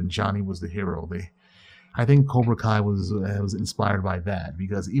Karate Kid and Johnny was the hero. I think Cobra Kai was inspired by that,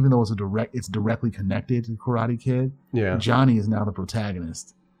 because even though it's directly connected to Karate Kid, yeah, Johnny is now the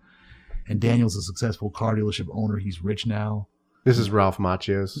protagonist, and Daniel's a successful car dealership owner. He's rich now. This is Ralph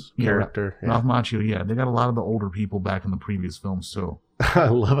Macchio's character. Yeah. Ralph Macchio, yeah. They got a lot of the older people back in the previous films too. I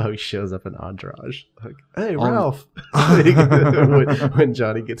love how he shows up in Entourage. Like, hey, Ralph. when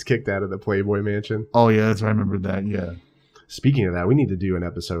Johnny gets kicked out of the Playboy Mansion. Oh yeah, that's right. I remember that. Yeah. Speaking of that, we need to do an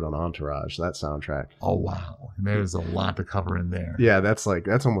episode on Entourage, that soundtrack. Oh wow, there's a lot to cover in there. Yeah, that's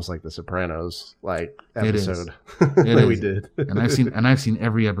almost like the Sopranos episode that we did. And I've seen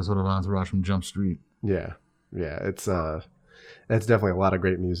every episode of Entourage from Jump Street. Yeah, it's that's definitely a lot of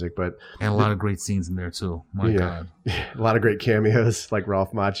great music, and a lot of great scenes in there too. My God, a lot of great cameos like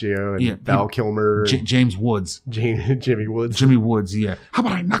Ralph Macchio and Val Kilmer, James Woods, Jimmy Woods. Jimmy Woods, yeah. How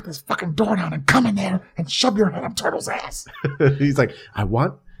about I knock this fucking door down and come in there and shove your head up Turtle's ass? He's like, I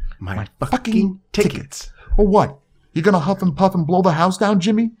want my fucking tickets. Or what? You gonna huff and puff and blow the house down,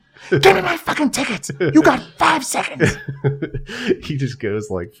 Jimmy? Give me my fucking tickets. You got 5 seconds. He just goes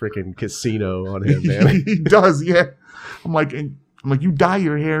like freaking casino on him, man. He does, yeah. I'm like, you dye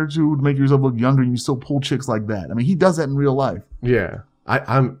your hair to make yourself look younger, and you still pull chicks like that. I mean, he does that in real life. Yeah, I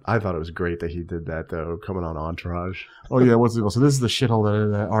thought it was great that he did that though, coming on Entourage. Oh yeah, what's it called? So this is the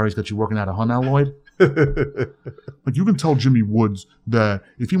shithole that Ari's got you working at, huh, now, Lloyd? Like, you can tell Jimmy Woods that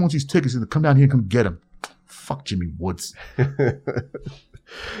if he wants these tickets, to come down here and come get him. Fuck Jimmy Woods.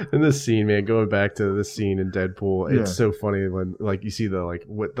 And this scene, man, going back to this scene in Deadpool, it's so funny when like you see the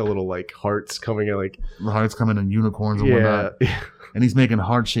little like hearts coming in, like the hearts coming in unicorns and whatnot. And he's making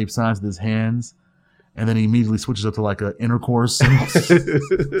heart shaped signs with his hands, and then he immediately switches up to like an intercourse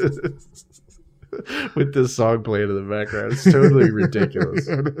with this song playing in the background. It's totally ridiculous.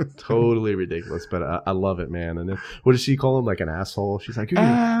 Totally ridiculous, but I love it, man. And then, what does she call him? Like an asshole? She's like,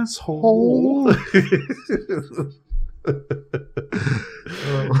 asshole.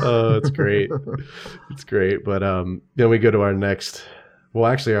 Oh, it's great. It's great. But then we go to our next,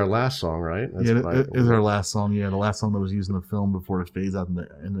 our last song, right? It is our last song. Yeah, the last song that was used in the film before it fades out in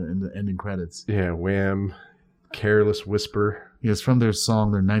the ending credits. Yeah, Wham, Careless Whisper. Yeah, it's from their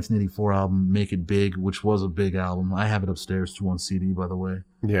 1984 album, Make It Big, which was a big album. I have it upstairs too on CD, by the way.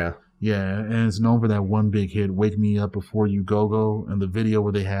 Yeah. Yeah, and it's known for that one big hit, Wake Me Up Before You Go Go, and the video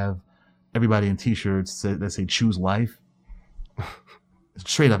where they have everybody in t-shirts that say Choose Life.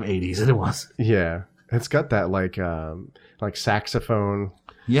 Straight up 80s, it was. Yeah. It's got that like saxophone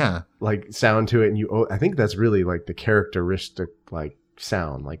like sound to it, and I think that's really like the characteristic like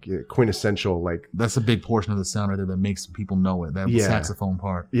sound, like quintessential, like that's a big portion of the sound right there that makes people know it, that saxophone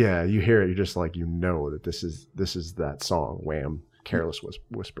part. Yeah, you hear it, you're just like, that this is that song, Wham, Careless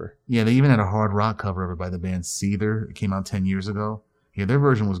Whisper. Yeah, they even had a hard rock cover of it by the band Seether. It came out 10 years ago. Yeah, their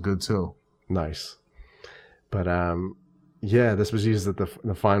version was good too. Nice. But this was used at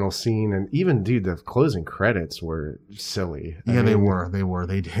the final scene, and even the closing credits were silly. They were.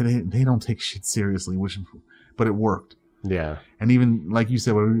 They don't take shit seriously, which but it worked. Yeah. And even like you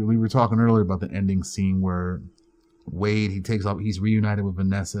said, we were talking earlier about the ending scene where Wade, he's reunited with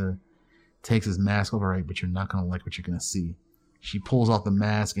Vanessa, takes his mask off, all right, but you're not going to like what you're going to see. She pulls off the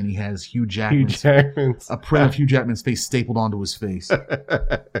mask and he has Hugh Jackman's a print of Hugh Jackman's face stapled onto his face.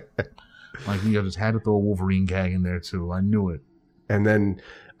 Like, you just had to throw a Wolverine gag in there too. I knew it. And then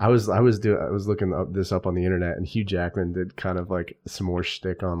I was looking this up on the internet, and Hugh Jackman did kind of like some more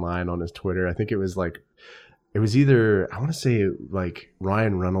shtick online on his Twitter. I think it was either, I want to say like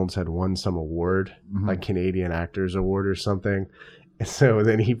Ryan Reynolds had won some award, like Canadian Actors Award or something. And so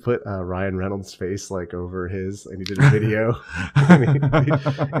then he put Ryan Reynolds' face like over his, and he did a video.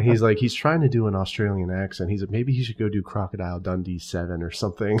 and he's like, he's trying to do an Australian accent. He's like, maybe he should go do Crocodile Dundee 7 or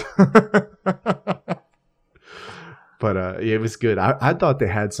something. But yeah, it was good. I thought they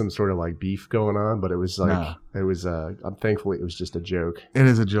had some sort of like beef going on, but it was like, it was, thankfully it was just a joke. It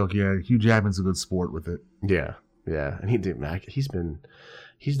is a joke, yeah. Hugh Jackman's a good sport with it. Yeah, yeah. And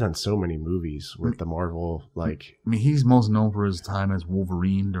he's done so many movies with the Marvel, like. I mean, he's most known for his time as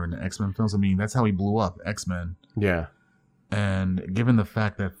Wolverine during the X-Men films. I mean, that's how he blew up, X-Men. Yeah. And given the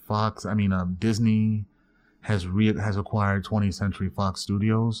fact that Disney has acquired 20th Century Fox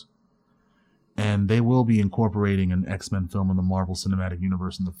Studios, and they will be incorporating an X-Men film in the Marvel Cinematic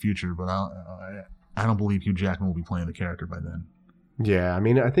Universe in the future, but I don't believe Hugh Jackman will be playing the character by then. Yeah, I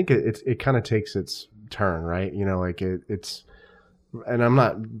mean, I think it kind of takes its turn, right? You know, like it's, and I'm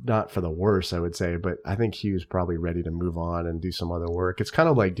not for the worse, I would say, but I think Hugh's probably ready to move on and do some other work. It's kind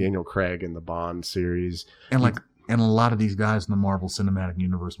of like Daniel Craig in the Bond series. And a lot of these guys in the Marvel Cinematic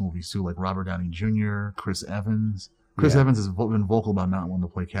Universe movies too, like Robert Downey Jr., Chris Evans. Evans has been vocal about not wanting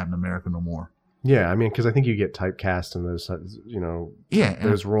to play Captain America no more. Yeah, I mean, because I think you get typecast in those,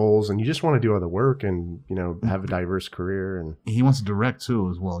 those roles, and you just want to do other work and, have a diverse career. And he wants to direct, too,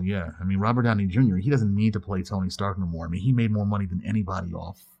 as well, yeah. I mean, Robert Downey Jr., he doesn't need to play Tony Stark no more. I mean, he made more money than anybody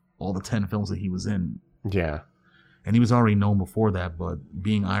off all the 10 films that he was in. Yeah. And he was already known before that, but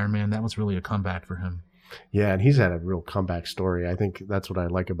being Iron Man, that was really a comeback for him. Yeah, and he's had a real comeback story. I think that's what I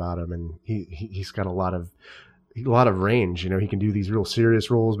like about him, and he's got a lot of range. He can do these real serious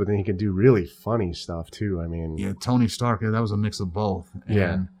roles, but then he can do really funny stuff too. I mean, yeah, Tony Stark, that was a mix of both.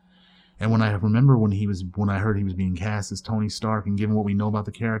 And when I heard he was being cast as Tony Stark, and given what we know about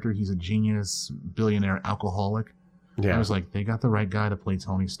the character, he's a genius billionaire alcoholic. Yeah, I was like, they got the right guy to play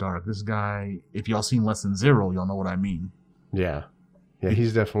Tony Stark. This guy, if y'all seen Less Than Zero, y'all know what I mean. Yeah,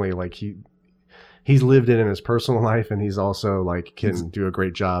 he's definitely like he's lived it in his personal life, and he's also like can do a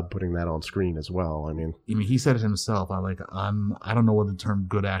great job putting that on screen as well. I mean, he said it himself. I don't know what the term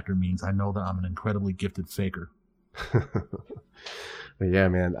good actor means. I know that I'm an incredibly gifted faker. But yeah,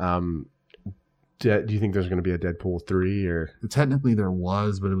 man. Do you think there's going to be a Deadpool 3 or? Technically there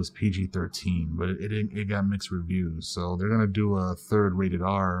was, but it was PG-13, but it got mixed reviews. So they're going to do a third rated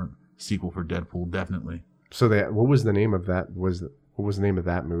R sequel for Deadpool, definitely. So what was the name of that? What was the name of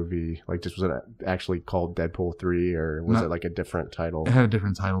that movie? Like, was it actually called Deadpool 3, or was it like a different title? It had a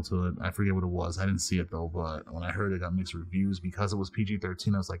different title to it. I forget what it was. I didn't see it, though, but when I heard it got mixed reviews because it was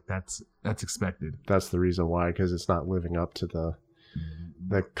PG-13, I was like, that's expected. That's the reason why, because it's not living up to the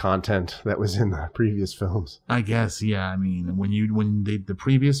content that was in the previous films. I guess, yeah. I mean, the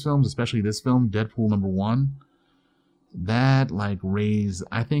previous films, especially this film, Deadpool #1, that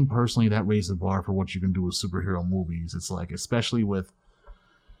I think personally that raised the bar for what you can do with superhero movies. It's like, especially with,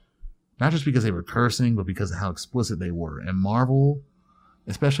 not just because they were cursing, but because of how explicit they were. And Marvel,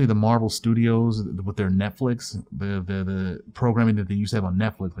 especially the Marvel Studios with their Netflix, the programming that they used to have on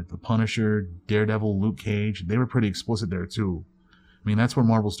Netflix, like The Punisher, Daredevil, Luke Cage, they were pretty explicit there too. I mean, that's where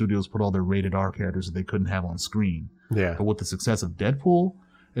Marvel Studios put all their rated R characters that they couldn't have on screen. Yeah. But with the success of Deadpool,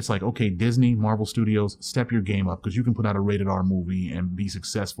 it's like, okay, Disney, Marvel Studios, step your game up, because you can put out a rated R movie and be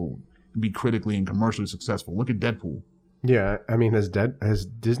successful, be critically and commercially successful. Look at Deadpool. Yeah, I mean, has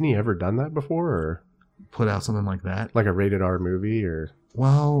Disney ever done that before, or put out something like that, like a rated R movie, or?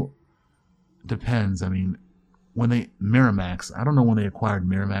 Well, depends. I mean, Miramax, I don't know when they acquired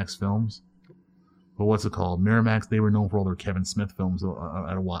Miramax Films, but what's it called? Miramax, they were known for all their Kevin Smith films a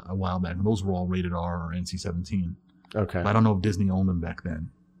while back. And those were all rated R or NC-17. Okay. But I don't know if Disney owned them back then.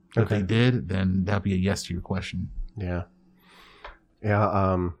 If they did, then that'd be a yes to your question. Yeah.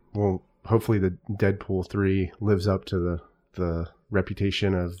 Yeah. Well, hopefully the Deadpool 3 lives up to the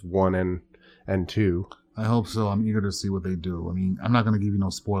reputation of 1 and 2. I hope so. I'm eager to see what they do. I mean, I'm not going to give you no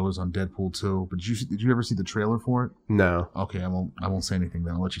spoilers on Deadpool 2, but did you ever see the trailer for it? No. Okay, I won't say anything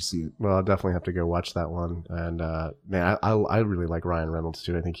then. I'll let you see it. Well, I'll definitely have to go watch that one. And man, I really like Ryan Reynolds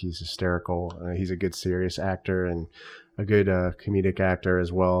too. I think he's hysterical. He's a good serious actor and a good comedic actor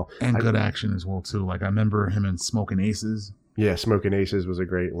as well. And good action as well too. Like I remember him in Smoking Aces. Yeah, Smoking Aces was a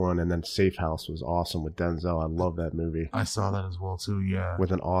great one, and then Safe House was awesome with Denzel. I love that movie. I saw that as well too. Yeah,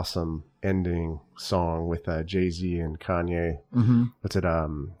 with an awesome ending song with Jay-Z and Kanye. Mm-hmm. What's it?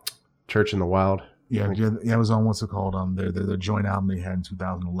 Church in the Wild. Yeah, it was on what's it called? Their joint album they had in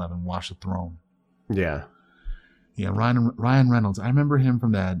 2011, Watch the Throne. Yeah, yeah. Ryan Reynolds. I remember him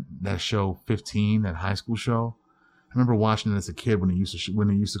from that show 15, that high school show. I remember watching it as a kid when it used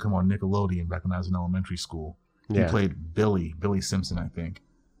to come on Nickelodeon back when I was in elementary school. He played Billy Simpson, I think.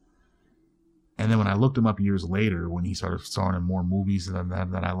 And then when I looked him up years later, when he started starring in more movies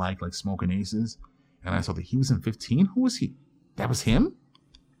that I liked, like Smoking Aces, and I saw that he was in 15. Who was he? That was him?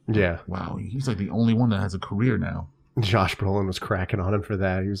 Yeah. Wow, he's like the only one that has a career now. Josh Brolin was cracking on him for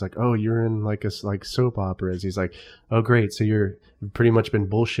that. He was like, "Oh, you're in like soap operas." He's like, "Oh, great. So you've pretty much been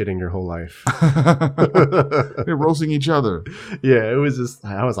bullshitting your whole life." They're roasting each other. Yeah, it was just.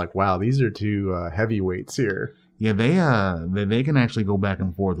 I was like, "Wow, these are two heavyweights here." Yeah, they can actually go back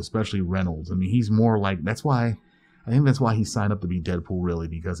and forth, especially Reynolds. I mean, he's more like I think that's why he signed up to be Deadpool, really,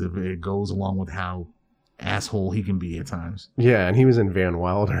 because it goes along with how asshole he can be at times. Yeah, and he was in Van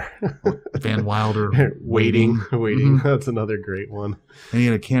Wilder. Van Wilder, Waiting. Mm-hmm. That's another great one. And he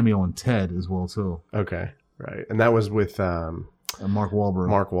had a cameo in Ted as well too. Okay, right, and that was with Mark Wahlberg.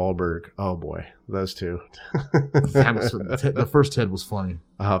 Mark Wahlberg. Oh boy, those two. The first Ted was funny.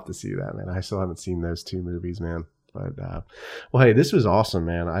 I'll have to see that, man. I still haven't seen those two movies, man. But well, hey, this was awesome,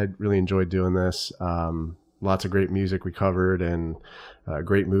 man. I really enjoyed doing this. Lots of great music we covered, and a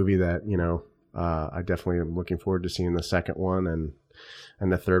great movie that I definitely am looking forward to seeing the second one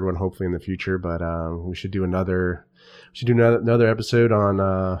and the third one hopefully in the future. But we should do another episode on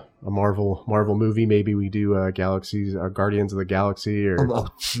a Marvel movie. Maybe we do Guardians of the Galaxy or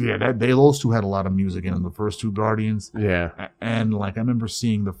yeah, those two had a lot of music in them, the first two Guardians. Yeah, and like I remember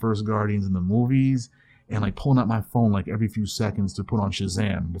seeing the first Guardians in the movies and like pulling out my phone like every few seconds to put on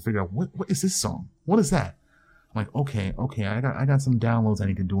Shazam to figure out what is this song? What is that? I'm like, okay, I got some downloads I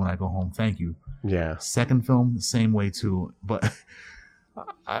need to do when I go home. Thank you. Yeah. Second film, the same way too. But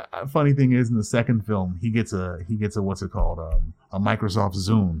funny thing is, in the second film, he gets a what's it called, a Microsoft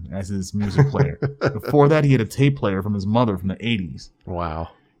Zune as his music player. Before that, he had a tape player from his mother from the 80s. Wow.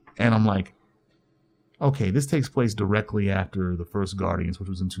 And I'm like, okay, this takes place directly after the first Guardians, which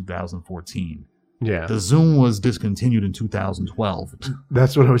was in 2014. Yeah. The Zune was discontinued in 2012.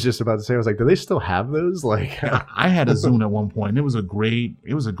 That's what I was just about to say. I was like, do they still have those? Like, I had a Zune at one point. It was a great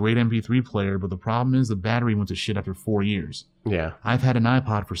MP3 player, but the problem is the battery went to shit after 4 years. Yeah. I've had an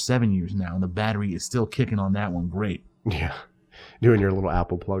iPod for 7 years now, and the battery is still kicking on that one great. Yeah. Doing your little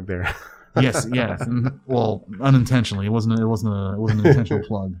Apple plug there. Yes. Well, unintentionally. It wasn't an intentional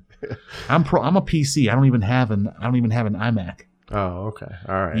plug. I'm a PC. I don't even have an iMac. Oh, okay.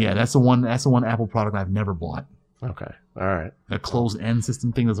 All right. Yeah, that's the one Apple product I've never bought. Okay. All right. A closed end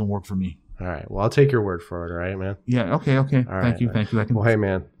system thing doesn't work for me. All right. Well, I'll take your word for it, all right, man? Yeah, okay. Thank you. Well, hey,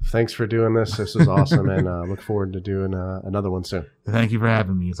 man, thanks for doing this. This was awesome, and look forward to doing another one soon. Thank you for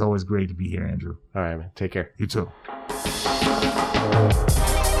having me. It's always great to be here, Andrew. All right, man. Take care. You too.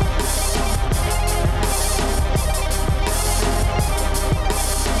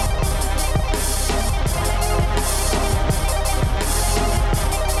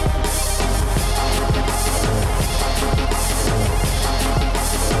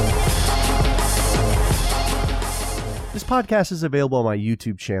 This podcast is available on my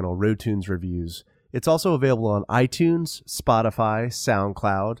YouTube channel, Roadtunes Reviews. It's also available on iTunes, Spotify,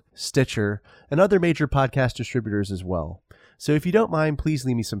 SoundCloud, Stitcher, and other major podcast distributors as well. So if you don't mind, please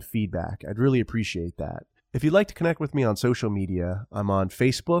leave me some feedback. I'd really appreciate that. If you'd like to connect with me on social media, I'm on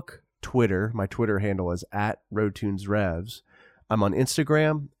Facebook, Twitter. My Twitter handle is @RoadtunesRevs. I'm on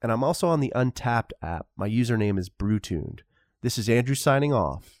Instagram, and I'm also on the Untapped app. My username is Brewtuned. This is Andrew signing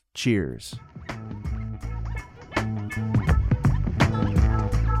off. Cheers.